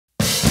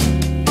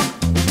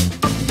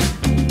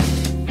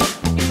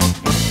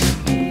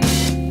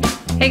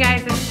Hey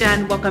guys, it's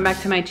Jen. Welcome back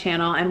to my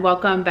channel and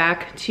welcome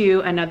back to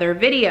another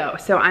video.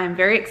 So I'm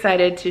very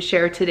excited to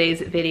share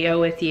today's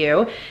video with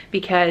you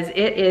because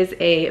it is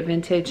a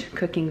vintage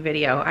cooking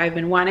video. I've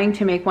been wanting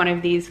to make one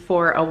of these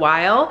for a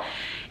while,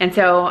 and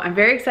so I'm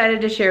very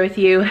excited to share with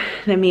you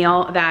the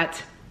meal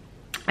that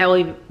I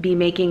will be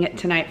making it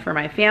tonight for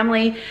my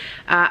family.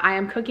 I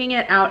am cooking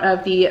it out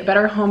of the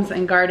Better Homes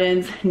and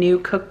Gardens new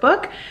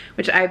cookbook,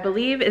 which I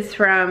believe is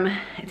from,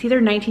 it's either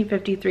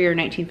 1953 or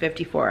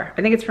 1954.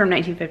 I think it's from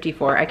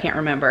 1954, I can't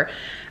remember.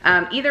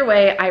 Either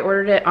way, I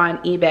ordered it on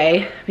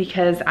eBay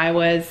because I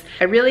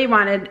really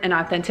wanted an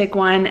authentic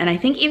one, and I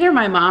think either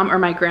my mom or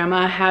my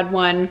grandma had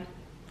one,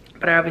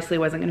 but I obviously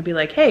wasn't gonna be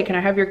like, hey, can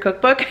I have your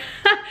cookbook?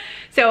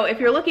 So if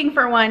you're looking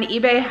for one,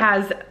 eBay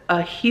has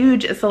a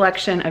huge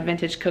selection of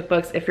vintage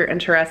cookbooks if you're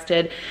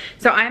interested.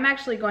 So I'm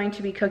actually going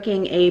to be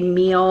cooking a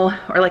meal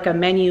or like a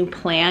menu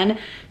plan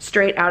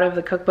straight out of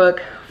the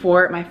cookbook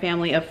for my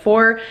family of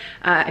 4.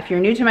 If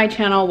you're new to my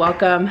channel,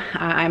 welcome.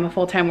 I'm a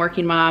full-time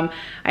working mom.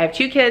 I have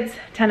 2 kids,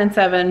 10 and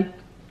 7,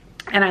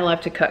 and I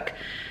love to cook.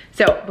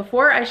 So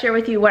before I share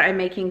with you what I'm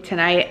making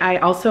tonight, I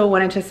also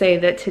wanted to say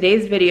that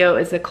today's video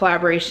is a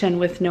collaboration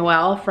with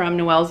Noel from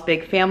Noel's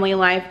Big Family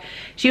Life.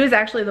 She was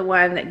actually the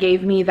one that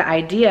gave me the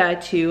idea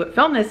to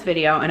film this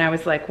video, and I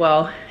was like,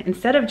 well,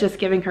 instead of just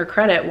giving her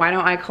credit, why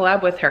don't I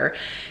collab with her?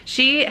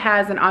 She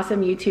has an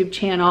awesome YouTube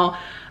channel.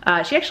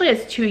 She actually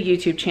has 2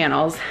 YouTube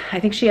channels. I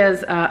think she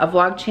has a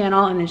vlog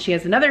channel, and then she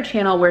has another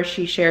channel where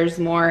she shares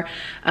more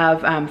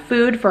of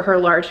food for her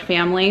large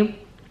family.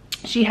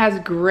 She has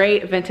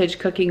great vintage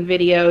cooking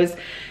videos,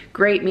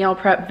 great meal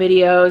prep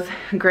videos,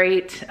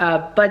 great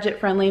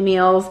budget-friendly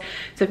meals.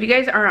 So if you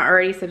guys aren't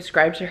already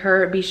subscribed to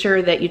her, be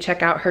sure that you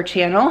check out her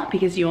channel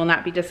because you will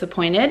not be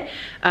disappointed.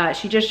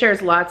 She just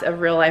shares lots of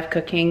real-life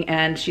cooking,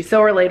 and she's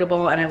so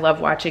relatable, and I love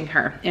watching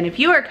her. And if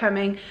you are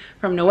coming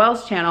from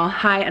Noel's channel,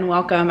 hi and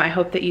welcome. I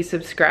hope that you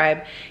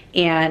subscribe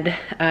and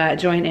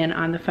join in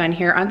on the fun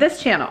here on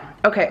this channel.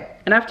 Okay,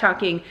 enough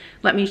talking.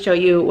 Let me show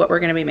you what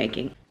we're gonna be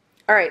making.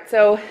 All right,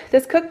 so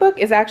this cookbook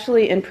is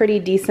actually in pretty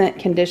decent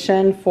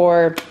condition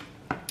for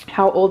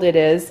how old it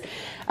is.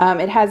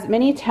 It has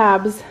many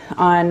tabs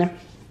on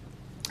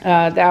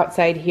the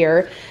outside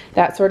here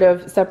that sort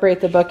of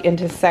separate the book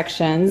into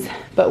sections.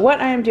 But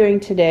what I am doing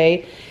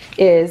today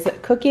is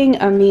cooking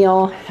a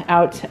meal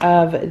out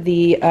of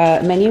the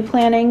menu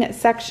planning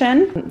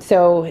section.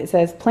 So it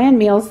says, plan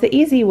meals the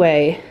easy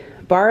way,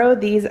 borrow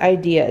these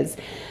ideas.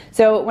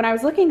 So when I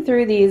was looking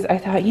through these, I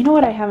thought, you know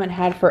what I haven't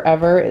had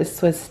forever is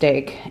Swiss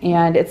steak.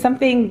 And it's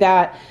something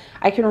that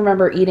I can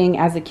remember eating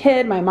as a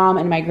kid, my mom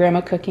and my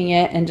grandma cooking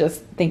it and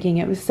just thinking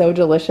it was so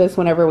delicious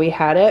whenever we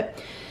had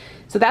it.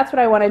 So that's what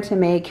I wanted to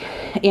make.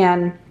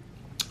 And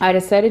I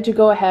decided to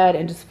go ahead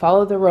and just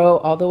follow the row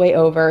all the way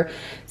over.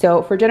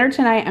 So for dinner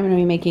tonight, I'm gonna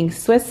be making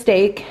Swiss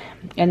steak.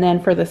 And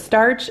then for the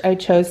starch, I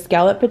chose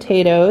scalloped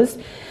potatoes.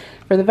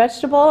 For the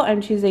vegetable, I'm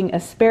choosing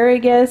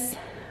asparagus.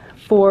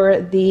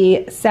 For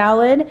the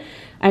salad,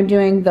 I'm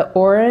doing the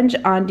orange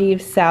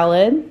endive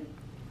salad.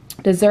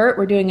 Dessert,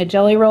 we're doing a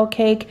jelly roll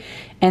cake.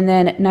 And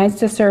then nice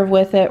to serve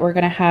with it, we're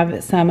gonna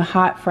have some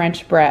hot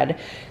French bread.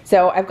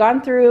 So I've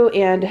gone through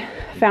and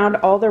found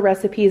all the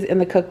recipes in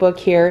the cookbook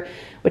here,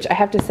 which I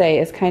have to say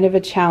is kind of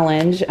a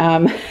challenge.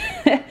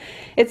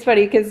 It's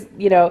funny because,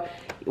 you know,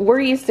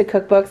 we're used to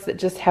cookbooks that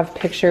just have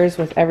pictures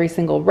with every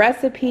single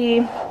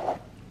recipe.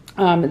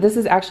 This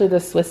is actually the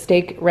Swiss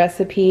steak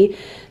recipe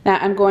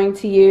that I'm going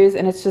to use,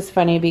 and it's just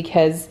funny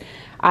because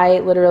I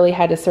literally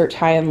had to search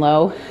high and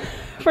low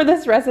for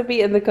this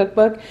recipe in the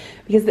cookbook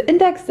because the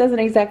index doesn't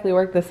exactly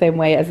work the same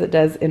way as it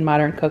does in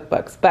modern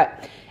cookbooks.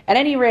 But at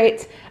any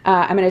rate,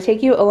 I'm going to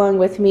take you along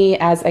with me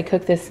as I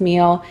cook this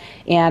meal,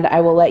 and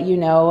I will let you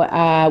know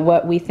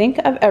what we think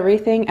of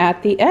everything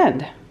at the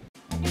end.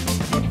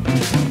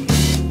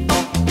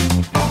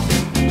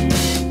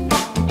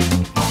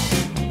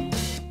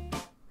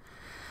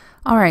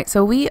 All right,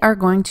 so we are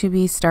going to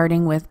be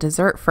starting with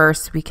dessert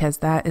first because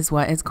that is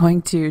what is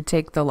going to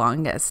take the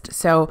longest.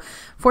 So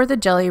for the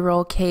jelly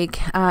roll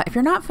cake, if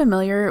you're not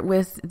familiar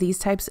with these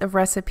types of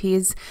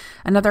recipes,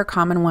 another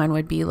common one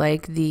would be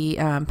like the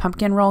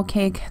pumpkin roll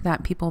cake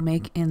that people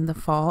make in the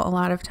fall a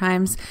lot of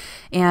times.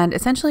 And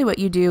essentially what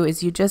you do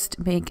is you just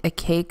make a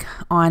cake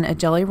on a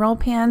jelly roll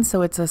pan.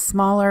 So it's a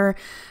smaller,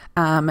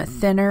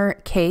 thinner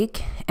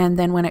cake, and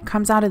then when it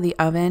comes out of the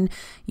oven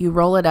you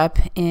roll it up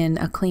in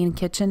a clean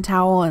kitchen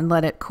towel and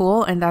let it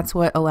cool, and that's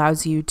what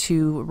allows you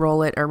to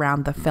roll it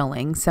around the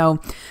filling. So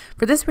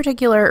for this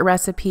particular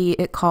recipe,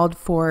 it called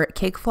for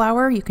cake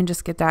flour. You can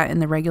just get that in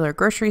the regular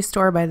grocery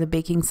store by the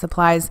baking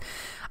supplies.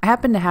 I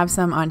happen to have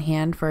some on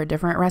hand for a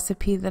different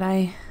recipe that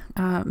I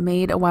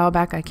made a while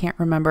back. I can't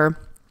remember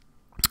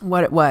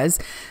what it was,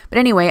 but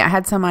anyway, I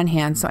had some on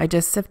hand, so I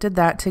just sifted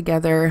that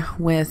together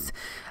with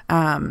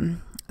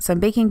some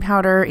baking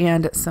powder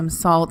and some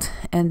salt,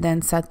 and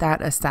then set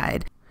that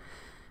aside.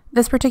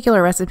 This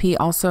particular recipe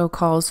also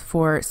calls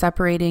for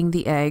separating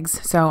the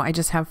eggs. So I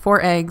just have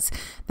 4 eggs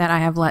that I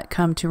have let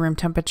come to room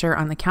temperature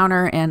on the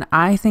counter. And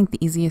I think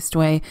the easiest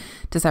way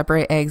to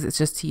separate eggs is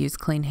just to use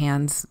clean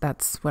hands.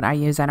 That's what I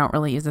use. I don't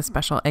really use a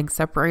special egg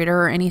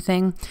separator or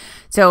anything.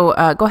 So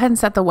go ahead and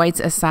set the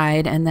whites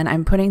aside. And then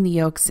I'm putting the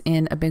yolks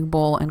in a big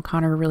bowl, and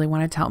Connor really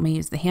wanted to help me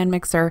use the hand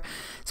mixer.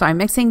 So I'm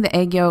mixing the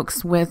egg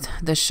yolks with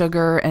the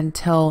sugar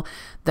until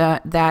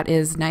that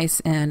is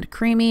nice and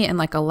creamy and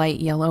like a light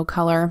yellow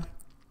color.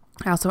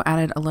 I also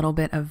added a little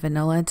bit of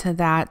vanilla to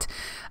that.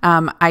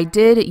 I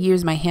did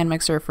use my hand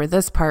mixer for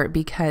this part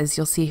because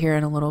you'll see here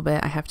in a little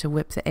bit I have to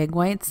whip the egg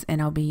whites,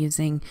 and I'll be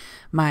using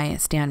my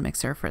stand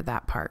mixer for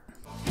that part.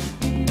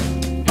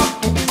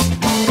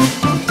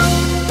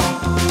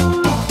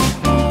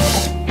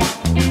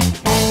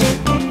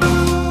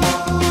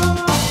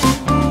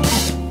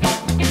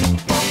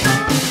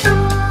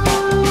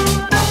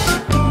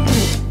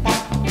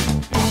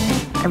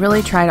 I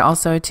really tried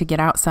also to get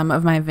out some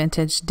of my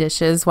vintage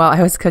dishes while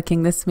I was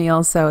cooking this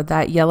meal. So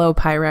that yellow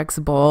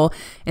Pyrex bowl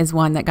is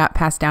one that got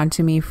passed down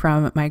to me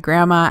from my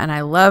grandma, and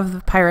I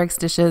love Pyrex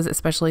dishes,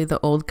 especially the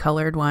old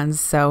colored ones.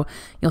 So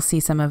you'll see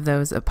some of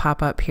those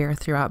pop up here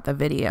throughout the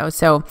video.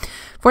 So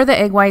for the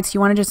egg whites, you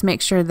want to just make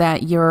sure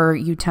that your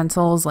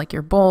utensils like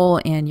your bowl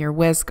and your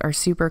whisk are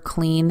super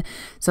clean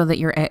so that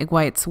your egg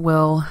whites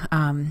will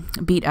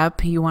beat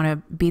up. You want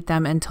to beat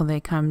them until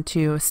they come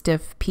to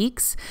stiff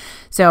peaks.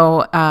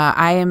 So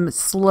I am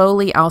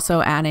slowly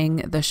also adding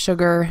the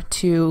sugar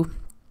to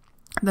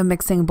the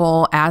mixing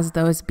bowl as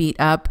those beat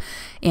up,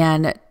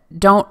 and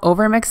don't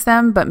overmix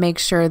them, but make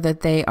sure that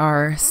they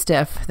are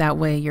stiff. That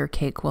way your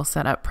cake will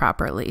set up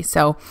properly.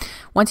 So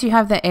once you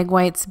have the egg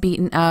whites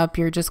beaten up,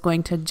 you're just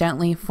going to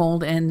gently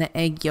fold in the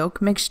egg yolk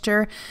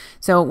mixture.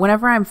 So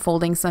whenever I'm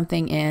folding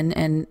something in,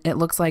 and it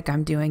looks like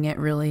I'm doing it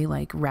really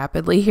like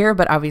rapidly here,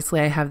 but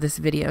obviously I have this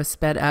video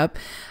sped up.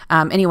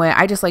 Anyway,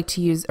 I just like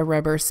to use a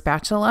rubber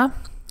spatula.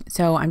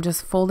 So I'm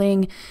just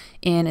folding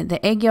in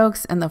the egg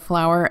yolks and the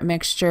flour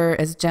mixture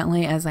as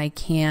gently as I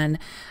can.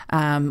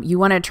 You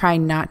want to try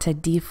not to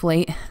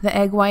deflate the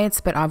egg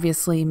whites, but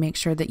obviously make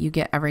sure that you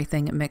get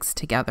everything mixed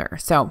together.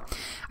 So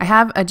I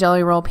have a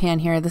jelly roll pan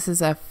here. This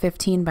is a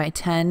 15 by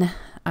 10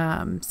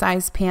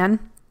 size pan.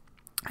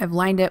 I've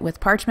lined it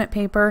with parchment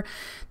paper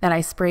that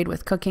I sprayed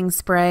with cooking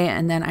spray,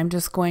 and then I'm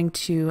just going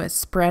to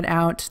spread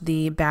out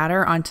the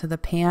batter onto the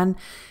pan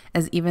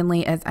as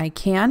evenly as I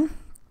can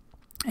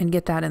and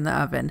get that in the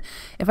oven.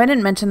 If I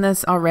didn't mention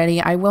this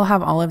already, I will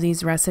have all of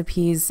these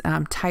recipes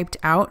typed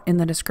out in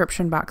the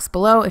description box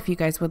below if you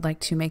guys would like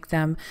to make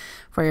them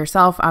for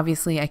yourself.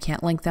 Obviously, I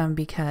can't link them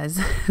because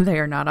they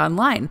are not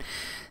online.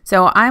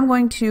 So I'm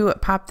going to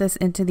pop this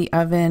into the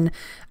oven.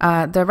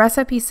 The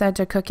recipe said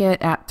to cook it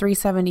at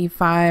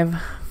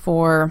 375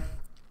 for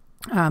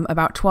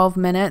about 12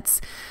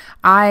 minutes.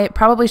 I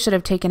probably should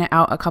have taken it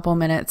out a couple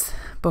minutes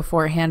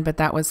beforehand, but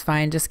that was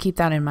fine. Just keep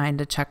that in mind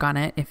to check on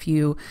it if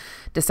you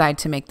decide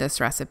to make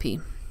this recipe.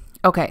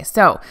 Okay,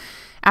 so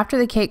after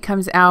the cake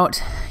comes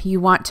out,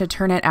 you want to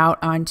turn it out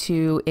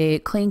onto a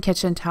clean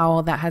kitchen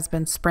towel that has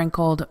been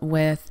sprinkled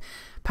with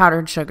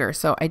powdered sugar.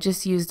 So I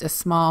just used a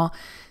small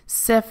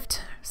sieve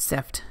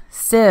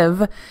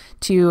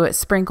to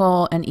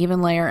sprinkle an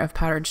even layer of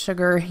powdered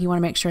sugar. You want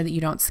to make sure that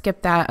you don't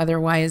skip that,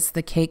 otherwise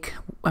the cake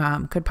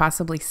could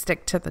possibly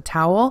stick to the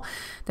towel.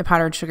 The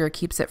powdered sugar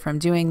keeps it from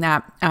doing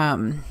that.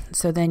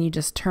 So then you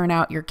just turn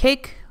out your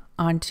cake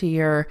onto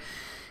your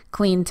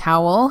clean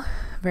towel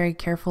very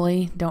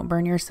carefully. Don't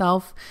burn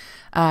yourself.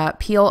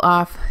 Peel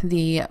off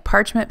the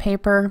parchment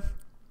paper,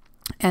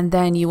 and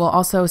then you will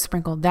also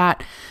sprinkle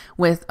that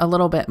with a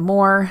little bit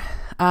more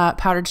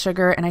powdered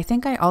sugar. And I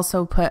think I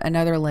also put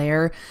another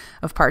layer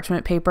of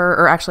parchment paper,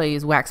 or actually I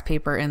used wax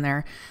paper in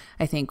there,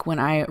 I think, when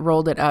I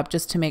rolled it up,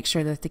 just to make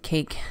sure that the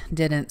cake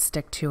didn't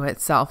stick to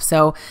itself.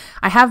 So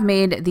I have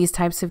made these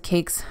types of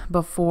cakes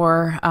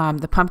before,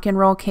 the pumpkin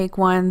roll cake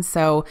one.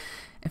 So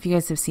if you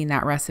guys have seen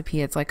that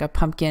recipe, it's like a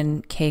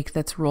pumpkin cake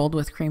that's rolled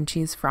with cream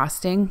cheese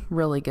frosting.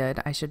 Really good.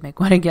 I should make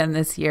one again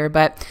this year.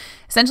 But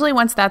essentially,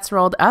 once that's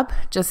rolled up,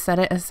 just set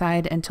it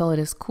aside until it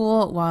is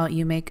cool while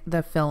you make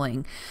the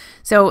filling.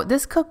 So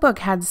this cookbook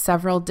had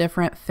several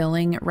different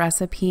filling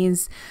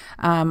recipes.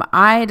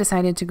 I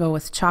decided to go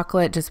with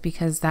chocolate just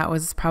because that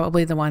was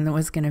probably the one that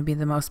was going to be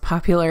the most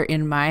popular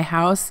in my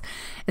house.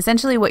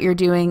 Essentially, what you're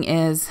doing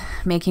is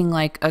making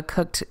like a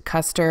cooked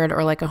custard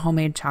or like a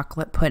homemade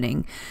chocolate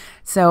pudding.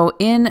 So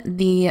in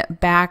the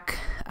back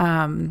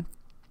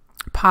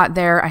pot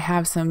there, I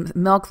have some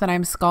milk that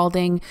I'm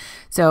scalding.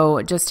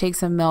 So just take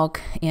some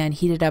milk and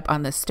heat it up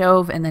on the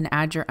stove, and then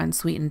add your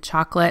unsweetened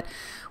chocolate.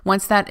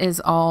 Once that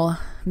is all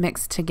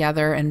mixed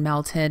together and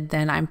melted,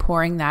 then I'm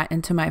pouring that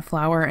into my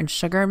flour and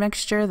sugar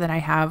mixture that I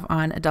have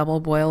on a double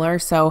boiler.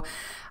 So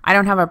I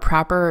don't have a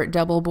proper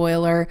double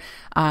boiler.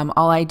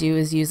 All I do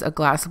is use a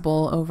glass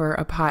bowl over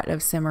a pot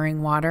of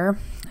simmering water.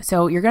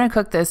 So you're going to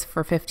cook this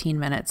for 15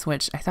 minutes,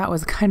 which I thought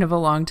was kind of a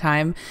long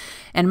time.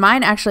 And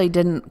mine actually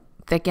didn't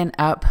thicken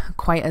up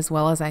quite as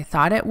well as I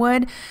thought it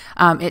would.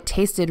 It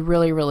tasted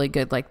really, really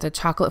good. Like the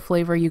chocolate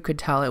flavor, you could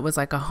tell it was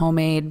like a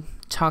homemade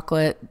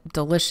chocolate,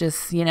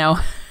 delicious, you know,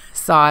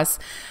 sauce.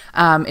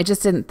 It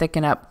just didn't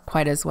thicken up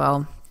quite as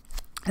well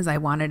as I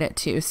wanted it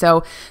to.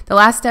 So the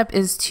last step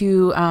is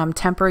to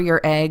temper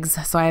your eggs.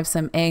 So I have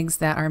some eggs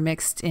that are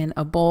mixed in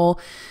a bowl.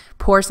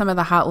 Pour some of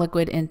the hot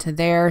liquid into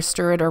there,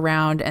 stir it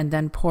around, and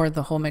then pour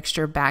the whole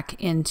mixture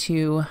back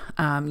into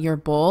your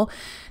bowl.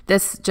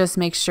 This just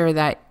makes sure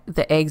that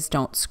the eggs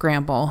don't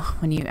scramble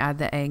when you add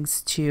the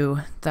eggs to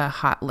the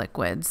hot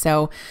liquid.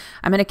 So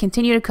I'm going to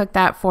continue to cook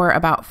that for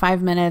about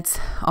 5 minutes.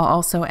 I'll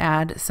also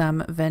add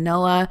some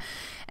vanilla.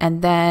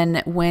 And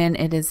then when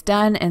it is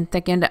done and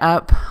thickened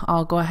up,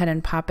 I'll go ahead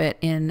and pop it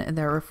in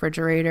the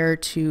refrigerator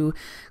to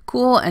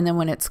cool. And then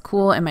when it's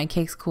cool and my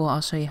cake's cool,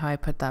 I'll show you how I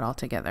put that all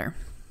together.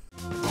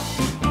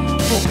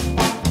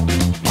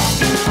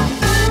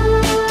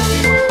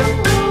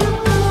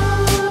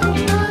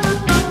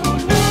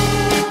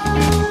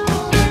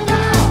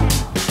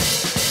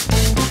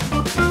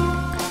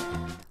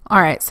 All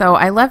right, so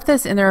I left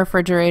this in the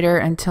refrigerator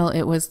until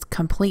it was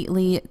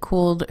completely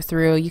cooled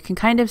through. You can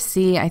kind of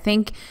see, I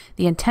think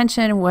the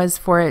intention was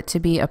for it to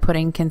be a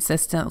pudding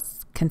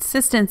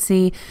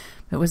consistency.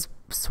 It was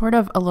sort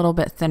of a little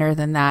bit thinner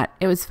than that.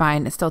 It was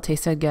fine. It still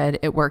tasted good.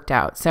 It worked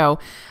out. So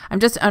I'm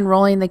just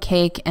unrolling the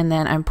cake and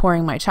then I'm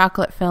pouring my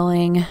chocolate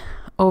filling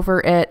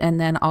over it, and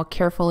then I'll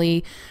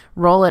carefully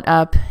roll it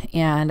up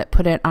and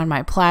put it on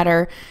my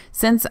platter.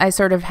 Since I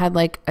sort of had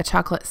like a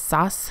chocolate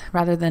sauce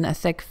rather than a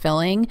thick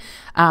filling,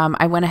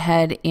 I went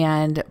ahead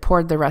and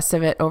poured the rest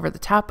of it over the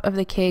top of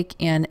the cake,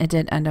 and it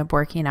did end up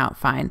working out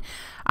fine.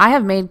 I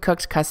have made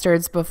cooked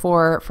custards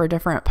before for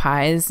different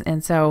pies,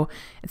 and so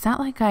it's not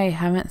like I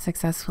haven't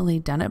successfully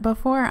done it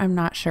before. I'm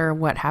not sure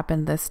what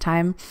happened this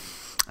time.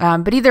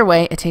 But either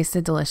way, it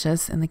tasted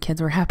delicious and the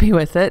kids were happy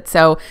with it.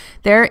 So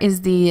there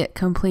is the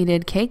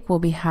completed cake. We'll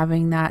be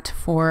having that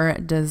for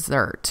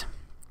dessert.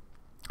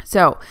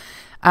 So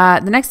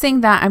the next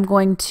thing that I'm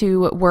going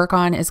to work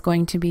on is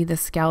going to be the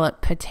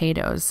scalloped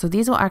potatoes. So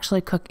these will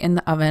actually cook in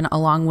the oven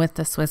along with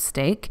the Swiss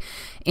steak.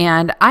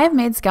 And I've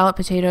made scalloped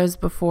potatoes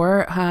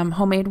before,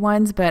 homemade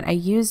ones, but I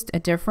used a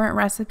different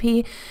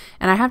recipe.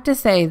 And I have to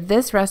say,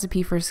 this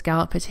recipe for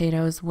scalloped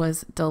potatoes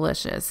was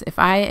delicious. If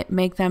I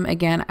make them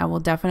again, I will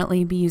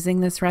definitely be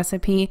using this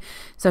recipe.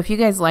 So if you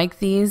guys like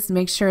these,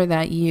 make sure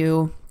that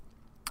you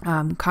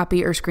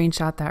copy or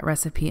screenshot that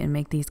recipe and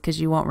make these,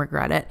 because you won't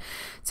regret it.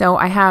 So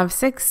I have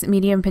 6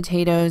 medium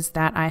potatoes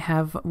that I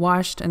have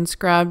washed and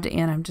scrubbed,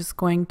 and I'm just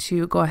going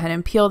to go ahead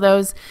and peel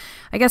those.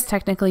 I guess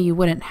technically you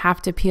wouldn't have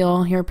to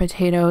peel your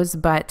potatoes,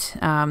 but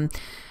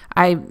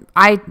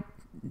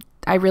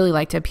I really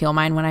like to peel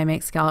mine when I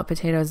make scalloped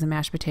potatoes and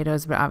mashed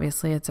potatoes, but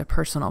obviously it's a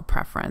personal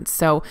preference.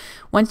 So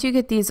once you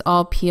get these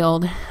all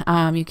peeled,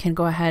 you can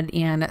go ahead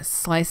and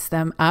slice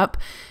them up.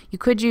 You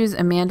could use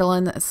a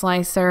mandolin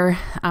slicer.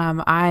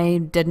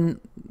 I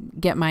didn't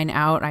get mine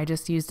out. I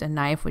just used a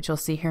knife, which you'll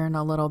see here in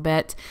a little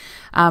bit.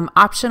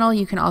 Optional,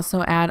 you can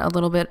also add a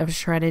little bit of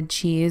shredded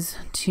cheese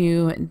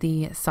to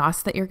the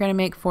sauce that you're going to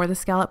make for the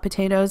scalloped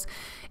potatoes.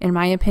 In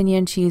my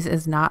opinion, cheese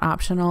is not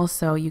optional,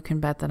 so you can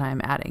bet that I'm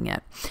adding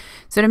it.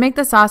 So to make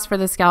the sauce for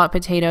the scalloped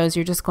potatoes,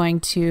 you're just going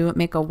to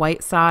make a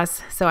white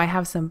sauce. So I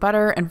have some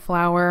butter and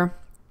flour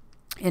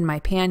in my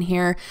pan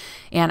here,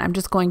 and I'm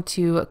just going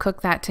to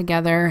cook that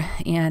together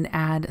and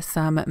add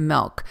some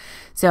milk.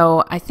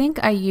 So I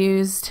think I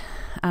used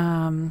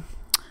 2%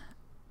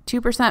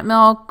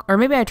 milk, or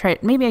maybe I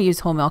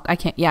used whole milk. I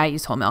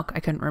used whole milk. I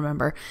couldn't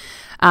remember.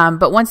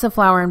 But once the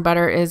flour and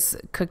butter is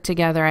cooked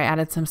together, I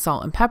added some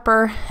salt and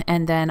pepper,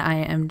 and then I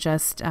am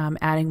just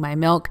adding my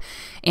milk.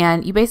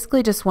 And you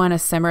basically just want to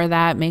simmer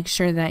that. Make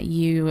sure that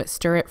you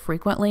stir it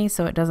frequently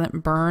so it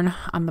doesn't burn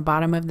on the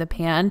bottom of the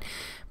pan,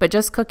 but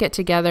just cook it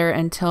together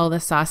until the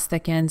sauce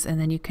thickens,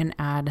 and then you can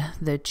add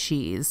the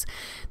cheese.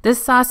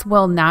 This sauce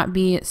will not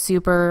be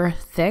super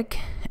thick,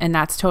 and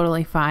that's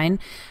totally fine.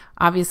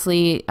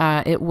 Obviously,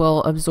 it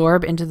will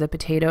absorb into the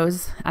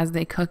potatoes as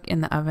they cook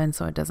in the oven,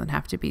 so it doesn't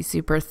have to be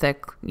super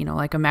thick, you know,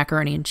 like a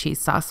macaroni and cheese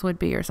sauce would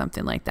be or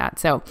something like that.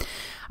 So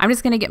I'm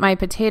just going to get my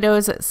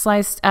potatoes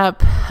sliced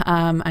up.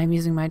 I'm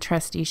using my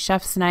trusty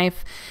chef's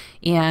knife,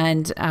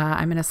 and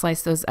I'm going to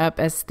slice those up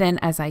as thin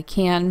as I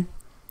can,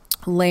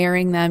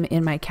 layering them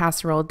in my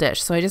casserole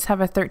dish. So I just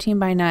have a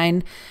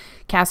 13x9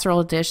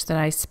 casserole dish that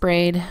I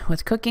sprayed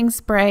with cooking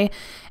spray,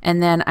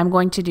 and then I'm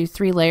going to do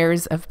 3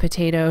 layers of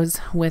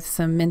potatoes with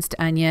some minced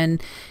onion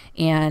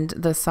and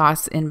the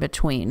sauce in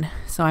between.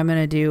 So I'm going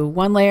to do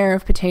 1 layer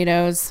of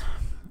potatoes,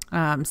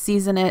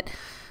 season it,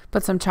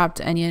 put some chopped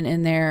onion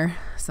in there,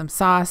 some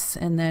sauce,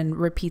 and then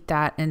repeat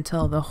that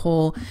until the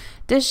whole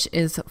dish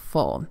is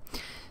full.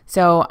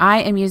 So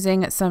I am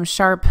using some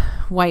sharp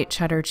white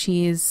cheddar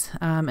cheese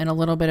and a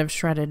little bit of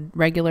shredded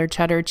regular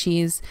cheddar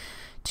cheese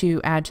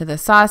to add to the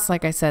sauce.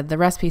 Like I said, the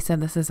recipe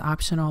said this is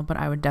optional, but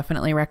I would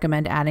definitely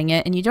recommend adding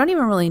it. And you don't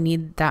even really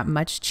need that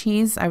much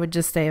cheese. I would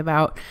just say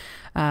about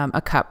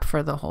a cup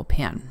for the whole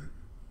pan.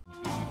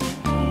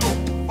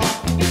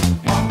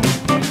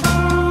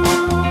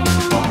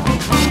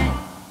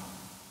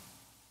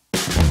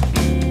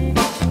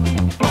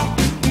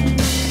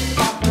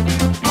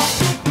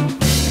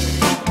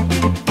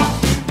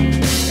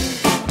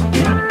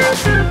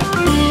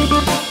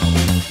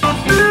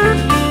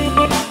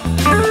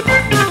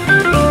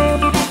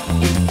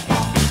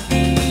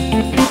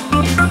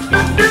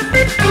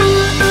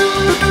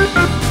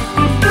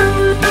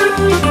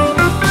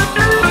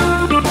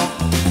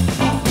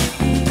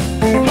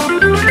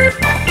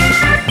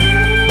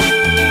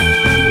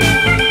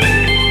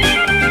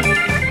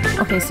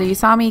 so you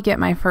saw me get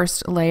my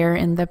first layer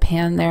in the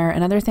pan there.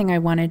 Another thing I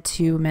wanted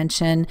to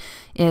mention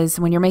is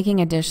when you're making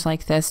a dish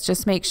like this,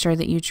 just make sure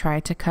that you try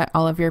to cut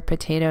all of your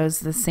potatoes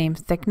the same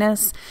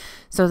thickness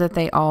so that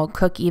they all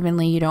cook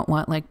evenly. You don't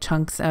want like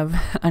chunks of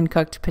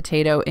uncooked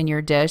potato in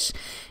your dish.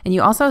 And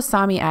you also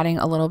saw me adding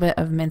a little bit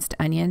of minced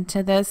onion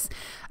to this.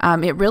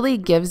 It really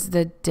gives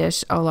the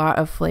dish a lot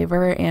of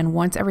flavor, and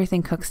once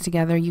everything cooks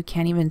together, you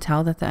can't even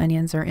tell that the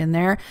onions are in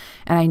there.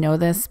 And I know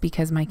this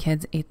because my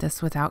kids ate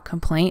this without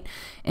complaint,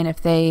 and if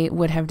they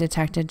would have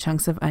detected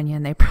chunks of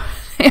onion, they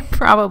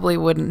probably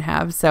wouldn't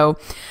have. So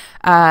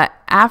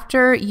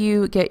after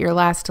you get your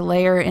last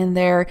layer in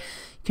there,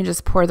 you can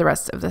just pour the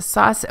rest of the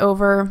sauce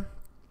over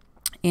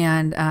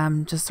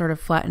and just sort of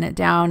flatten it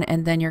down,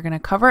 and then you're going to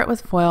cover it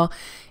with foil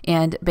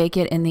and bake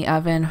it in the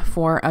oven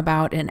for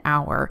about an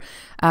hour.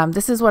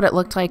 This is what it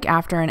looked like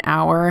after an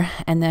hour,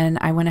 and then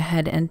I went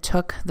ahead and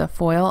took the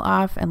foil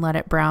off and let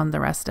it brown the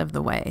rest of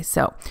the way.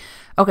 So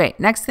okay,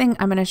 next thing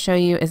I'm going to show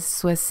you is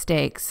Swiss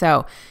steak.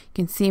 So you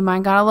can see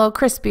mine got a little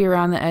crispy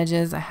around the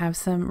edges. I have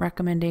some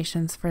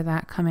recommendations for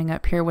that coming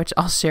up here, which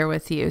I'll share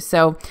with you.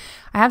 So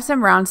I have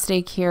some round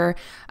steak here.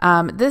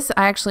 This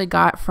I actually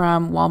got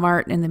from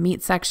Walmart in the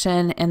meat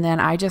section, and then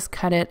I just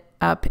cut it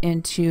up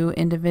into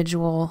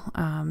individual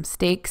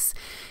steaks,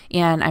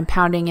 and I'm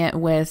pounding it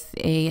with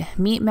a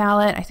meat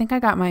mallet. I think I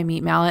got my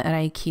meat mallet at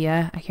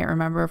IKEA. I can't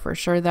remember for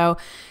sure though.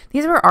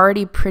 These were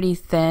already pretty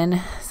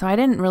thin, so I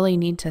didn't really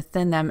need to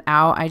thin them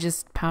out. I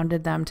just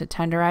pounded them to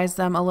tenderize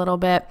them a little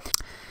bit.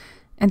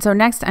 And so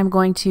next I'm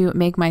going to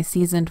make my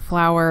seasoned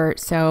flour.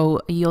 So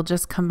you'll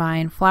just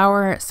combine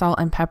flour, salt,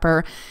 and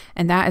pepper,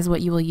 and that is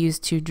what you will use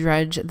to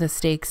dredge the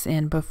steaks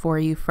in before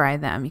you fry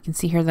them. You can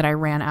see here that I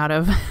ran out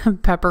of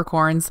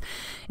peppercorns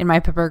in my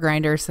pepper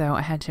grinder, so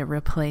I had to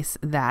replace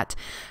that.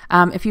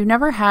 If you've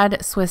never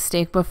had Swiss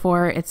steak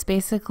before, it's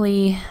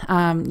basically,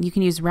 you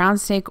can use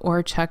round steak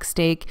or chuck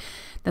steak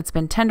that's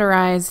been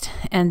tenderized,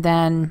 and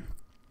then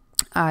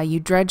you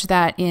dredge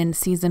that in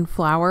seasoned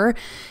flour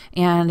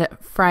and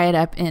fry it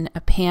up in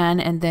a pan,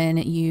 and then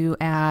you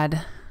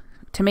add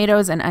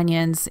tomatoes and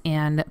onions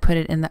and put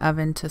it in the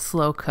oven to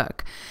slow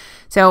cook.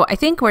 So I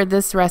think where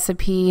this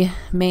recipe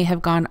may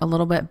have gone a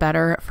little bit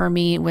better for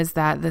me was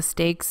that the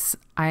steaks,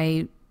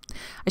 I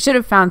should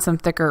have found some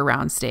thicker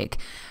round steak.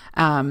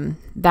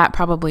 That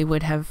probably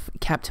would have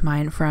kept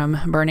mine from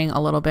burning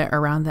a little bit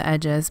around the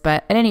edges,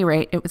 but at any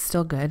rate, it was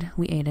still good.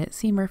 We ate it.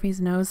 See Murphy's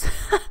nose?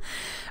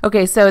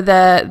 Okay, so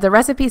the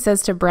recipe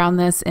says to brown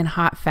this in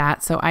hot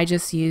fat, so I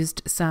just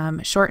used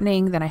some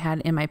shortening that I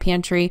had in my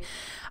pantry.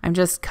 I'm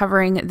just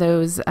covering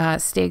those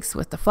steaks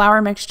with the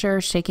flour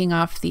mixture, shaking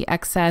off the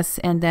excess,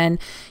 and then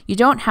you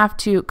don't have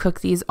to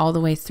cook these all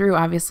the way through.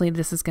 Obviously,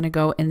 this is going to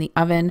go in the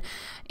oven,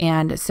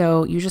 and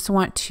so you just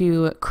want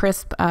to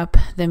crisp up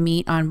the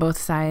meat on both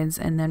sides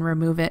and then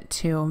remove it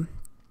to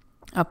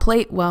a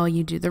plate while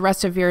you do the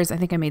rest of yours. I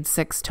think I made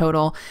 6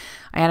 total.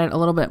 I added a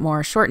little bit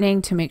more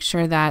shortening to make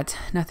sure that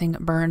nothing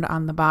burned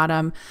on the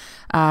bottom.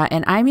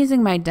 And I'm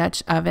using my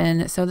Dutch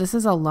oven. So this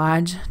is a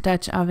Lodge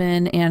Dutch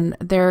oven, and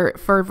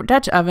for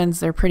Dutch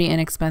ovens, they're pretty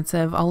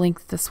inexpensive. I'll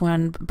link this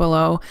one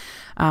below.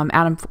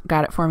 Adam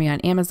got it for me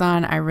on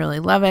Amazon. I really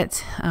love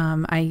it.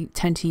 I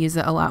tend to use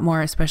it a lot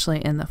more,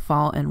 especially in the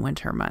fall and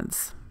winter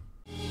months.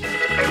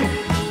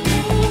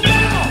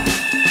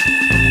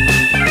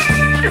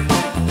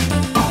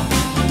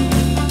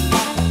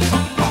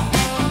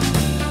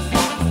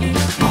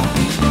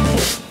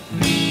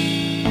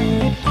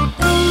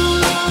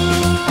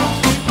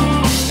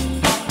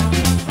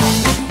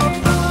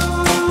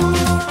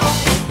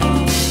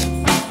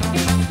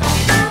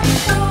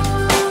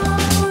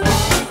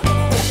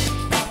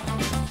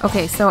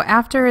 Okay, so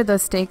after the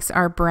steaks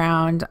are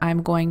browned,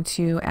 I'm going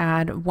to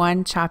add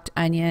 1 chopped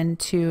onion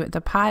to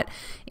the pot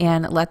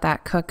and let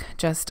that cook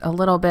just a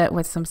little bit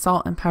with some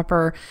salt and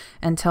pepper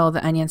until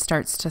the onion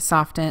starts to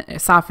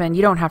soften.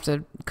 You don't have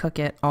to cook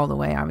it all the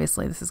way,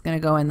 obviously. This is going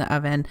to go in the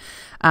oven.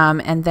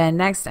 And then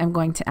next, I'm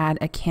going to add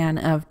a can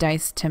of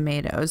diced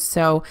tomatoes.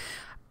 So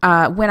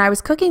when I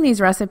was cooking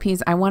these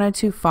recipes, I wanted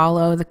to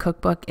follow the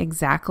cookbook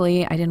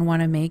exactly. I didn't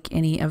want to make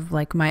any of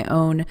like my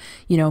own,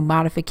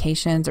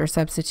 modifications or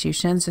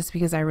substitutions, just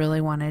because I really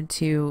wanted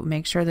to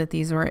make sure that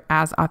these were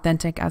as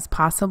authentic as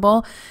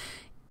possible.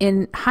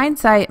 In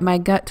hindsight, my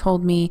gut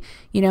told me,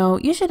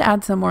 you should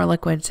add some more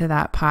liquid to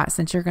that pot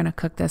since you're going to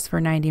cook this for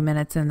 90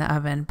 minutes in the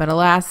oven. But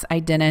alas, I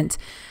didn't.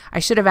 I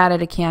should have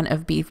added a can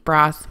of beef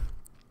broth.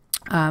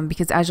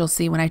 Because as you'll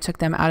see, when I took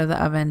them out of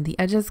the oven, the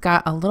edges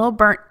got a little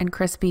burnt and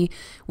crispy.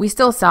 We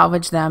still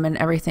salvaged them and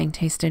everything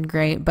tasted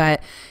great,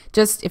 but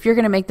just if you're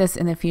going to make this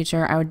in the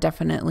future, I would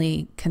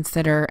definitely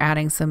consider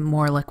adding some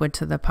more liquid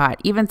to the pot.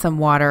 Even some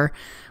water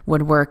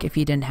would work if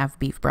you didn't have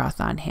beef broth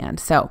on hand.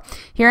 So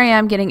here I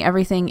am getting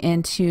everything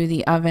into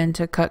the oven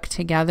to cook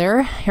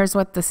together. Here's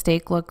what the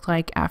steak looked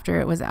like after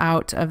it was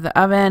out of the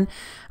oven.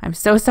 I'm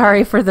so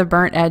sorry for the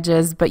burnt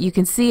edges, but you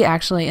can see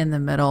actually in the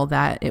middle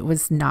that it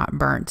was not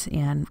burnt,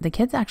 and the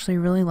kids actually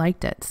really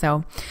liked it.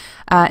 So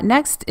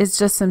next is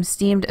just some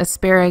steamed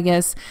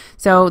asparagus.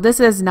 So this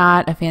is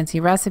not a fancy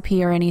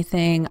recipe or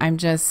anything. I'm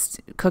just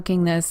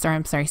cooking this, or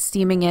I'm sorry,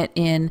 steaming it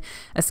in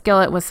a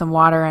skillet with some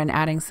water and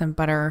adding some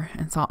butter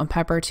and salt and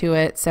pepper to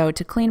it. So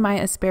to clean my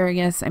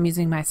asparagus, I'm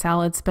using my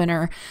salad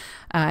spinner,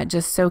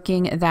 just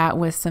soaking that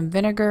with some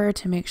vinegar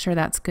to make sure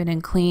that's good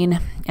and clean.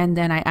 And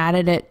then I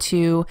added it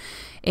to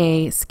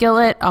a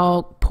skillet.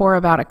 I'll pour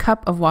about a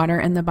cup of water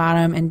in the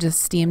bottom and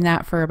just steam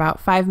that for about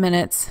 5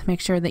 minutes.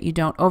 Make sure that you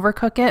don't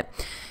overcook it.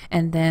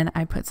 And then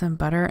I put some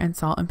butter and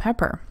salt and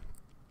pepper.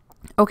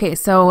 Okay,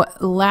 so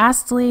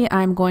lastly,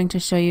 I'm going to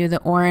show you the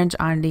orange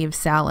endive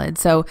salad.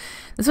 So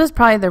this was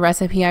probably the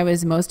recipe I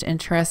was most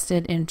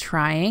interested in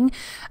trying.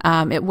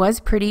 It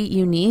was pretty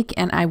unique,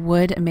 and I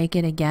would make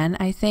it again,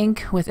 I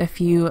think, with a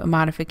few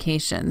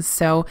modifications.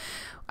 So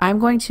I'm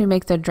going to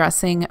make the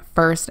dressing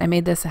first. I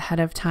made this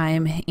ahead of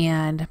time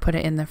and put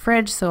it in the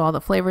fridge so all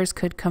the flavors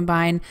could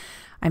combine.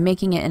 I'm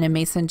making it in a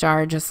mason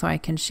jar just so I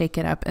can shake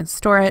it up and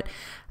store it.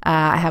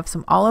 I have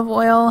some olive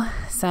oil,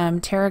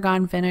 some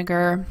tarragon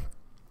vinegar.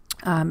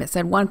 It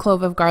said 1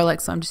 clove of garlic,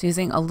 so I'm just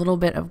using a little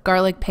bit of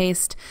garlic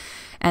paste,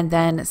 and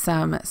then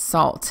some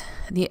salt.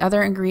 The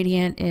other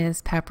ingredient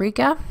is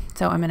paprika,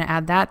 so I'm going to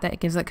add that. That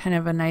gives it kind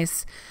of a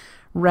nice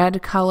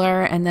red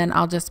color, and then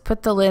I'll just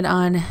put the lid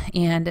on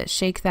and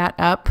shake that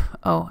up.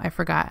 Oh, I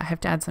forgot. I have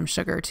to add some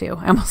sugar too.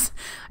 I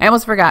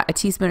almost forgot, a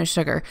teaspoon of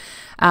sugar.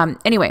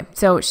 Anyway,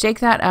 so shake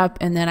that up,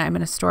 and then I'm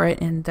going to store it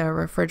in the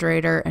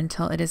refrigerator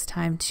until it is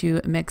time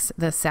to mix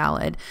the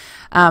salad.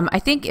 I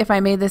think if I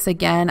made this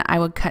again, I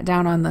would cut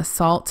down on the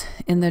salt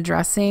in the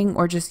dressing,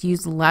 or just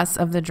use less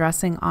of the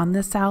dressing on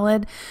the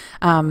salad.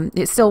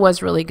 It still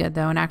was really good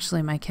though, and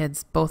actually my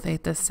kids both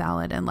ate this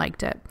salad and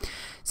liked it.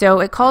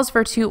 So it calls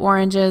for 2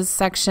 oranges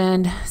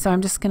sectioned. So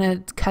I'm just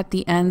going to cut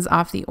the ends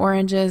off the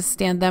oranges,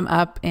 stand them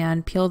up,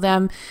 and peel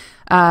them.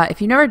 If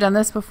you've never done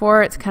this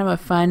before, it's kind of a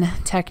fun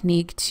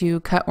technique to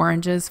cut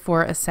oranges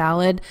for a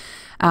salad.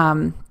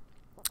 I'm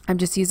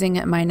just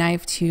using my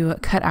knife to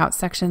cut out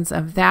sections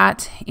of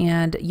that.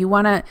 And you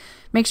want to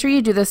make sure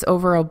you do this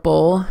over a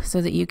bowl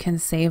so that you can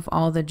save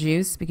all the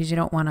juice, because you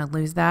don't want to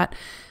lose that.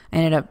 I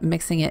ended up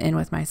mixing it in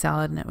with my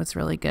salad, and it was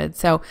really good.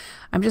 So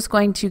I'm just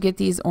going to get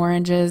these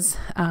oranges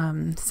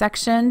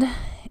sectioned,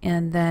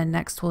 and then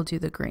next we'll do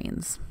the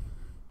greens.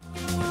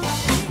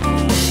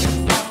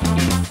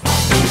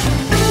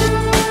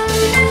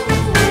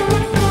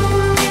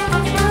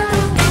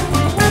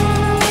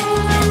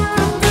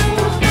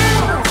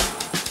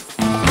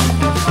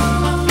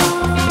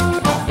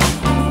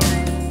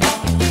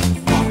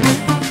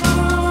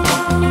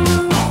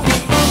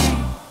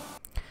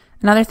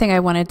 Another thing I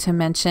wanted to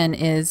mention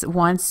is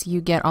once you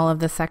get all of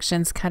the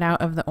sections cut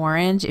out of the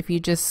orange, if you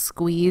just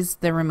squeeze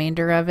the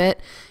remainder of it,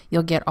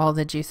 you'll get all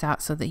the juice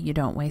out so that you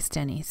don't waste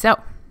any.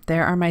 So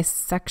there are my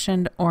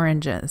sectioned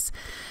oranges.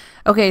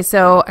 Okay,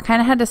 so I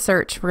kind of had to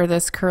search for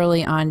this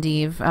curly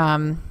endive.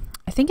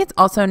 I think it's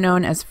also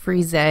known as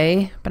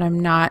frisee, but I'm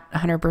not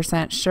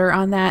 100% sure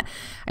on that.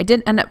 I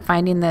did end up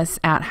finding this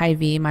at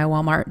Hy-Vee. My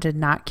Walmart did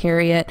not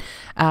carry it,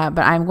 but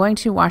I'm going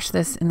to wash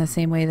this in the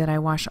same way that I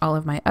wash all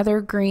of my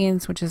other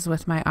greens, which is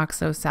with my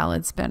OXO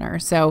salad spinner.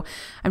 So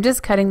I'm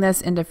just cutting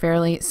this into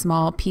fairly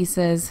small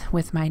pieces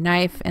with my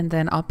knife, and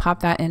then I'll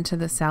pop that into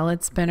the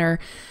salad spinner,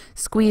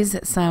 squeeze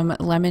some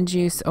lemon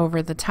juice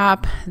over the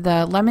top.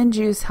 The lemon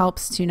juice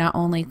helps to not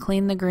only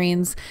clean the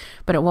greens,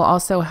 but it will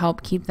also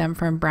help keep them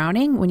from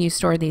browning when you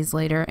store these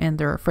later in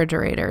the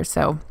refrigerator.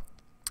 So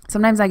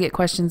sometimes I get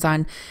questions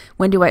on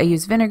when do I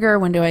use vinegar,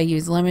 when do I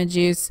use lemon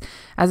juice.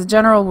 As a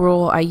general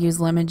rule, I use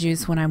lemon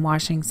juice when I'm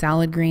washing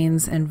salad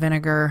greens and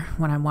vinegar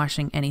when I'm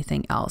washing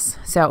anything else.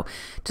 So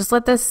just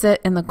let this sit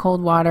in the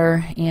cold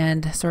water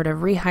and sort of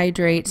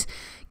rehydrate,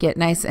 get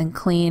nice and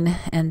clean,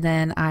 and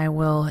then I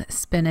will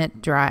spin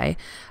it dry.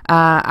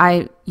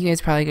 You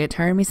guys probably get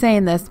tired of me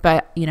saying this,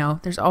 but you know,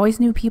 there's always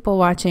new people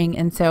watching,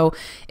 and so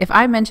if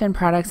I mention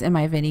products in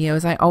my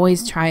videos, I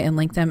always try and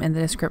link them in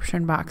the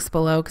description box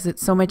below, because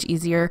it's so much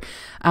easier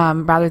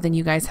rather than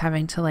you guys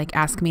having to like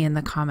ask me in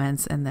the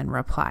comments and then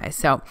reply.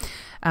 So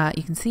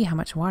you can see how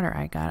much water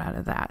I got out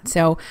of that.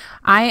 So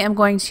I am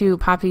going to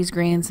pop these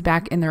greens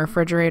back in the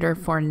refrigerator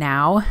for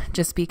now,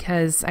 just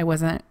because I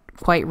wasn't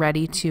quite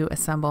ready to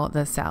assemble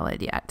the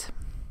salad yet.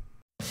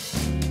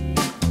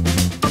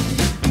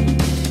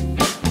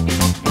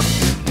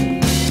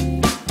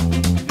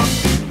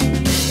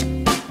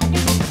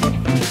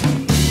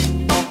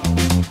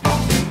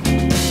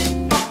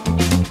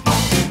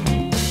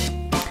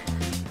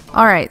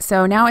 All right,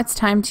 so now it's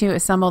time to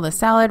assemble the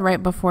salad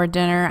right before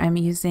dinner. I'm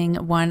using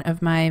one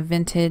of my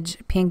vintage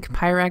pink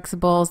Pyrex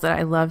bowls that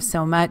I love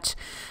so much.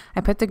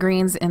 I put the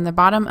greens in the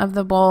bottom of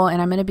the bowl,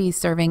 and I'm going to be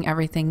serving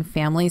everything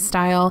family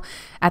style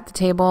at the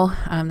table.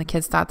 The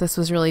kids thought this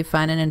was really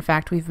fun, and in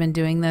fact, we've been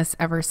doing this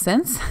ever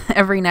since.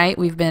 Every night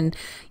we've been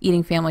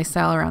eating family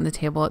style around the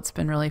table. It's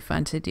been really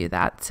fun to do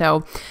that.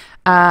 So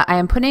I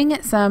am putting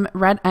some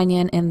red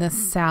onion in the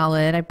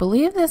salad. I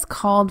believe this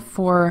called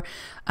for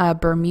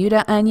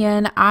Bermuda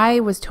onion. I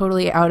was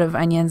totally out of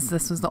onions.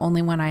 This was the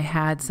only one I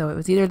had, so it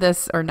was either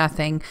this or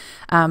nothing.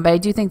 But I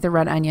do think the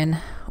red onion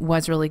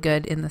was really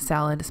good in the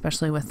salad,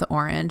 especially with the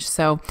orange.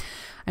 So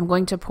I'm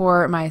going to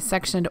pour my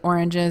sectioned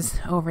oranges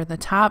over the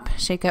top,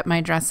 shake up my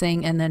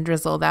dressing, and then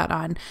drizzle that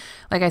on.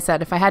 Like I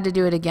said, if I had to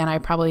do it again, I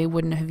probably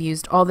wouldn't have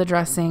used all the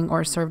dressing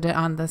or served it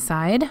on the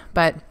side,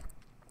 but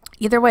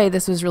either way,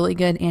 this was really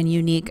good and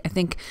unique. I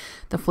think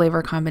the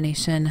flavor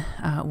combination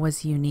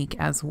was unique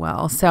as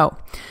well. So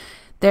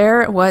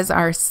there was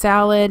our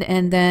salad,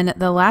 and then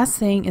the last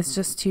thing is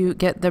just to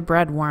get the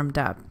bread warmed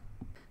up.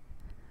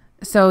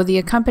 So the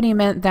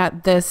accompaniment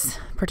that this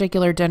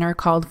particular dinner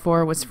called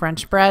for was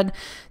French bread.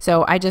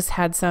 So I just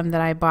had some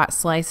that I bought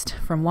sliced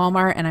from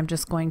Walmart, and I'm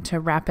just going to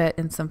wrap it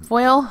in some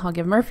foil. I'll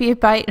give Murphy a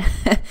bite,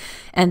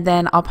 and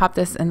then I'll pop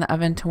this in the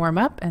oven to warm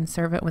up and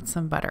serve it with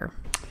some butter.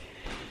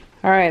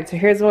 All right, so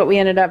here's what we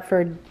ended up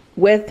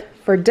with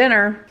for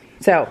dinner.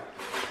 So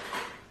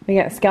we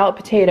got scalloped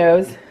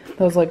potatoes.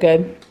 Those look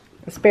good.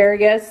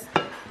 Asparagus,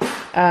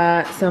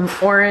 some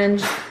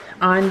orange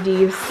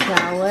endive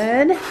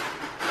salad,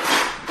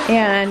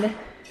 and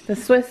the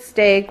Swiss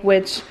steak,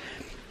 which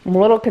I'm a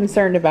little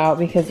concerned about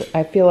because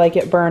I feel like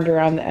it burned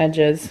around the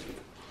edges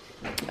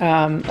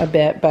a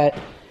bit, but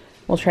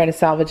we'll try to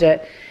salvage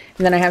it.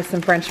 And then I have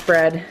some French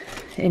bread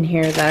in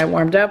here that I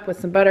warmed up with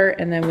some butter,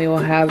 and then we will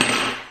have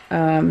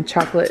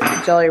chocolate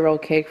jelly roll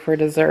cake for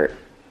dessert.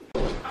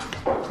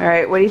 All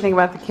right, what do you think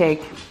about the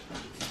cake?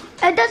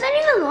 It doesn't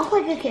even look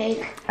like a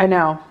cake. I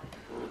know.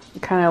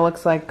 It kind of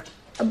looks like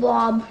a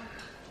blob.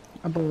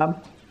 A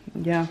blob.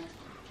 Yeah.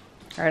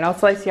 All right, I'll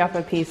slice you off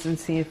a piece and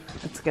see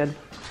if it's good.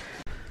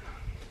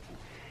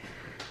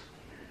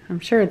 I'm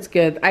sure it's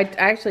good. I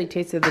actually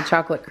tasted the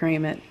chocolate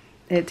cream.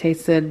 It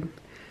tasted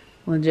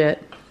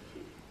legit.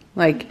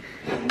 Like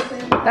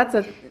that's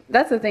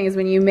the thing is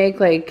when you make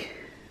like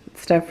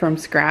stuff from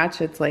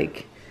scratch, it's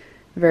like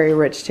very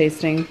rich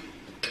tasting.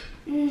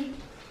 Was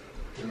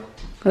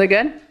it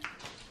good?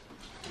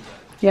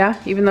 Yeah,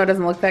 even though it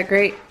doesn't look that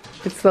great,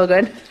 it's still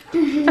good.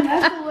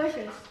 That's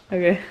delicious.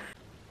 Okay.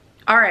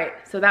 All right,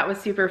 so that was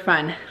super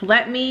fun.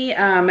 Let me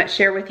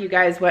share with you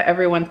guys what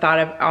everyone thought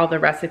of all the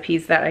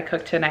recipes that I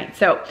cooked tonight.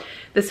 So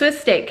the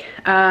Swiss steak,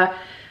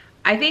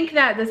 I think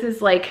that this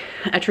is like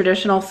a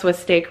traditional Swiss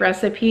steak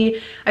recipe.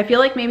 I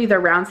feel like maybe the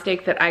round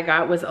steak that I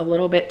got was a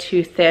little bit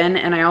too thin,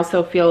 and I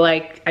also feel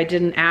like I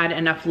didn't add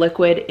enough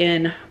liquid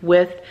in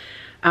with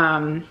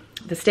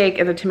the steak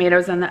and the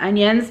tomatoes and the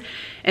onions.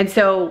 And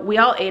so we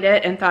all ate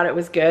it and thought it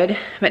was good.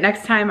 But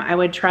next time I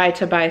would try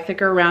to buy a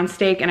thicker round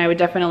steak, and I would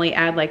definitely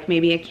add like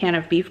maybe a can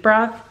of beef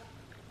broth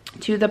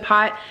to the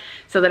pot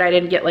so that I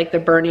didn't get like the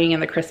burning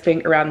and the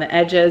crisping around the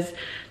edges.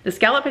 The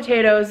scalloped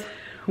potatoes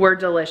were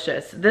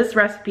delicious. This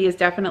recipe is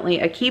definitely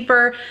a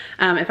keeper.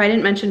 If I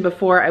didn't mention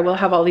before, I will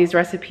have all these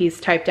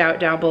recipes typed out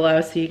down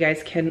below so you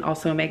guys can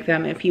also make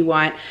them if you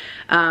want.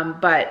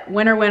 But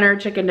winner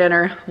chicken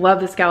dinner, love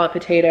the scalloped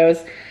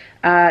potatoes.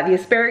 The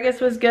asparagus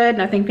was good,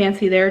 nothing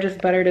fancy there, just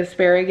buttered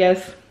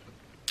asparagus.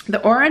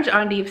 The orange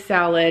endive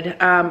salad,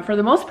 for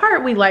the most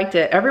part, we liked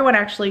it. Everyone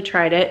actually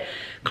tried it.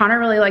 Connor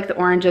really liked the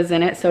oranges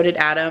in it, so did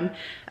Adam.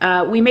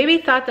 We maybe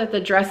thought that the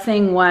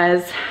dressing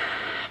was,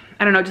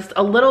 I don't know, just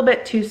a little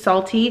bit too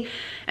salty,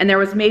 and there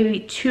was maybe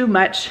too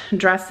much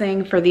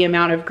dressing for the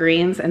amount of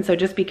greens, and so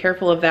just be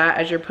careful of that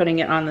as you're putting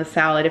it on the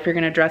salad if you're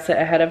gonna dress it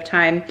ahead of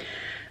time.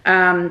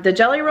 The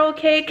jelly roll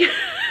cake,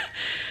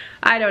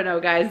 I don't know,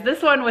 guys.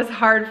 This one was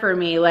hard for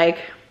me. Like,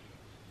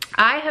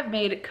 I have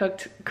made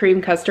cooked cream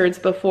custards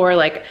before.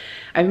 Like,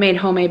 I've made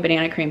homemade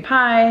banana cream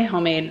pie,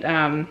 homemade,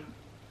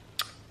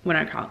 what do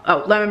I call it?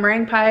 Oh, lemon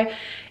meringue pie.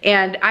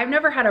 And I've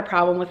never had a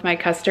problem with my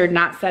custard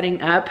not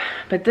setting up,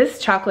 but this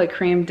chocolate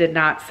cream did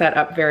not set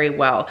up very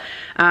well.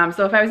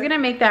 So if I was gonna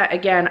make that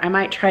again, I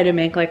might try to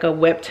make like a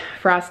whipped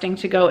frosting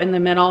to go in the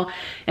middle.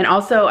 And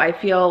also I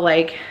feel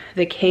like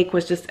the cake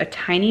was just a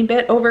tiny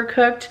bit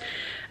overcooked.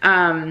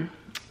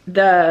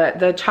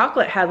 The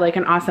chocolate had like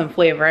an awesome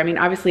flavor. I mean,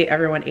 obviously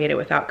everyone ate it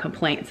without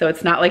complaint, so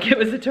it's not like it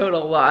was a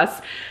total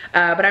loss.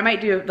 But I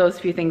might do those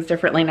few things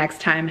differently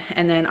next time.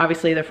 And then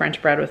obviously the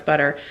French bread with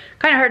butter.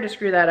 Kind of hard to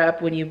screw that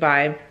up when you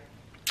buy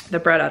the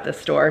bread at the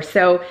store.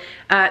 So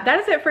that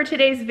is it for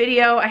today's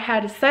video. I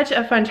had such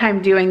a fun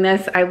time doing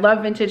this. I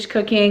love vintage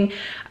cooking.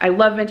 I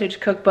love vintage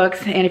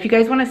cookbooks. And if you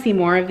guys want to see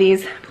more of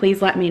these,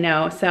 please let me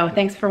know. So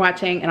thanks for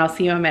watching, and I'll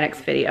see you in my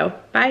next video.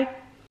 Bye.